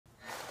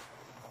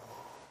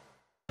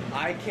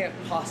I can't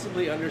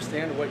possibly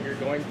understand what you're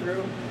going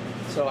through.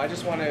 So I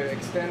just want to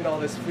extend all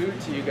this food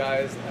to you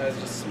guys as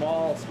a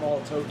small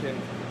token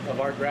of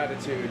our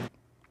gratitude.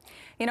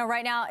 You know,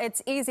 right now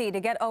it's easy to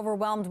get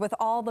overwhelmed with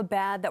all the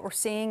bad that we're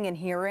seeing and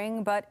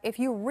hearing. But if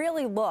you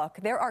really look,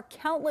 there are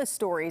countless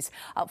stories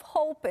of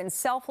hope and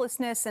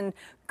selflessness and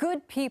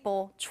good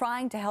people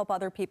trying to help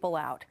other people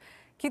out.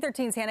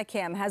 Q13's Hannah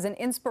Kim has an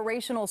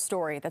inspirational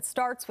story that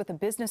starts with a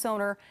business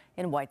owner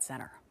in White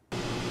Center.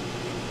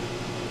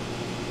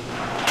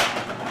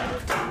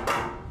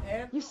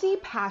 You see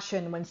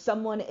passion when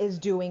someone is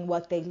doing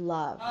what they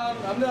love.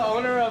 I'm the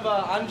owner of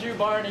Anju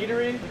Bar and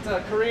Eatery. It's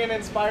a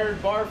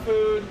Korean-inspired bar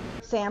food.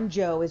 Sam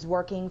Joe is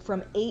working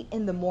from 8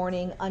 in the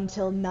morning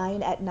until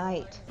 9 at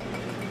night.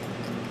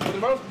 For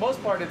the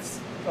most part, it's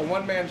a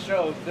one-man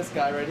show, this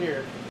guy right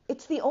here.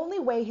 It's the only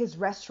way his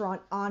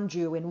restaurant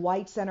Anju in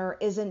White Center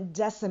isn't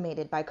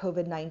decimated by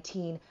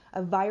COVID-19,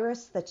 a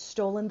virus that's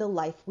stolen the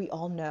life we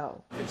all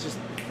know. It's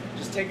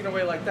just taken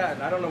away like that,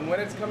 and I don't know when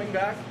it's coming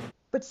back.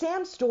 But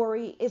Sam's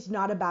story is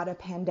not about a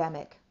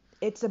pandemic.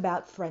 It's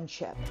about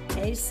friendship.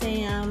 Hey,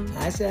 Sam.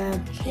 Hi,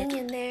 Sam. Hang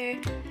in there.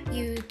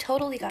 You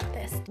totally got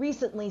this.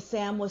 Recently,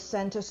 Sam was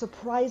sent a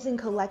surprising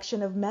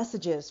collection of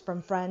messages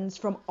from friends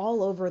from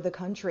all over the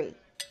country.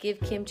 Give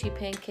kimchi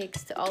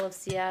pancakes to all of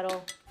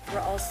Seattle. We're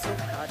all so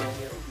proud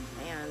of you,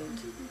 and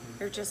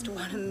you're just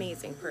one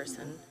amazing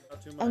person.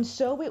 And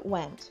so it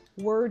went.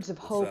 Words of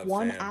hope, up,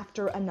 one Sam?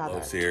 after another.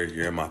 Lo's here.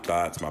 You're in my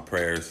thoughts, my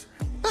prayers.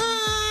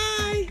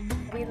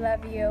 We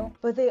love you.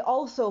 But they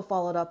also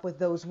followed up with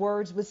those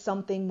words with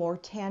something more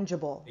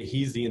tangible.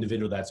 He's the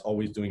individual that's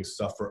always doing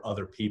stuff for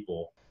other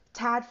people.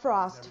 Tad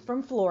Frost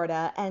from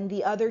Florida and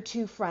the other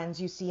two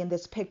friends you see in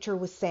this picture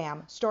with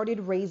Sam started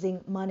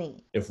raising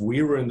money. If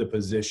we were in the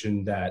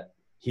position that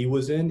he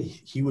was in,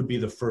 he would be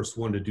the first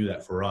one to do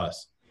that for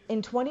us.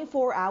 In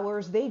 24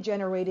 hours, they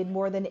generated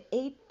more than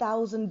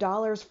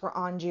 $8,000 for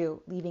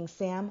Anju, leaving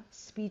Sam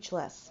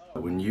speechless.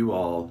 When you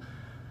all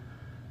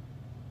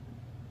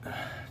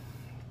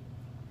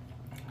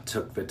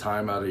took the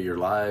time out of your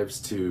lives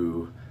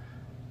to,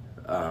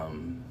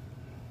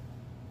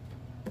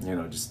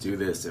 just do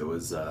this, it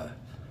was,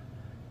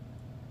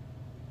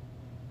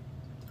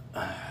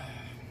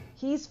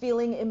 He's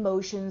feeling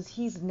emotions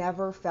he's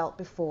never felt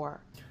before.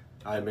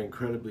 I'm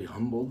incredibly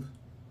humbled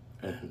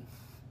and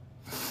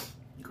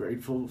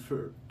grateful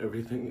for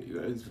everything that you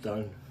guys have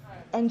done.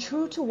 And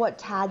true to what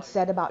Tad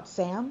said about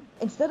Sam,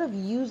 instead of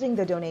using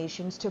the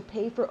donations to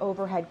pay for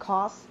overhead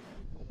costs,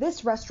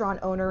 this restaurant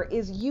owner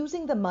is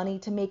using the money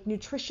to make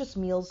nutritious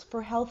meals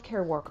for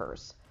healthcare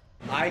workers.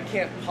 I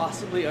can't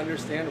possibly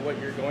understand what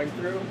you're going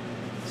through.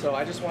 So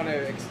I just want to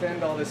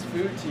extend all this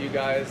food to you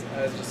guys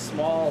as a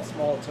small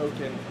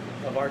token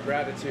of our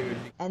gratitude.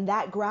 And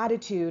that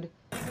gratitude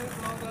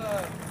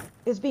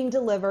is being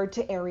delivered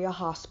to area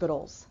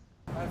hospitals.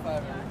 High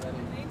five,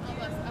 everybody.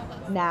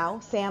 Now,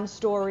 Sam's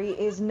story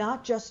is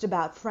not just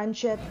about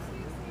friendship,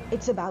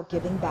 it's about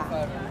giving back.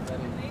 High five,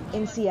 everybody.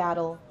 In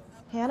Seattle,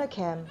 Hannah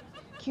Kim,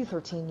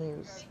 Q13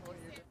 News.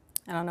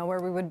 I don't know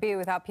where we would be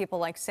without people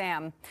like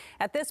Sam.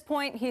 At this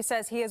point, he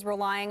says he is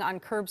relying on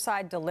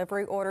curbside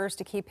delivery orders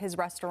to keep his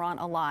restaurant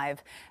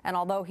alive. And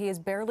although he is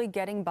barely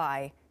getting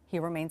by, he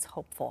remains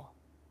hopeful.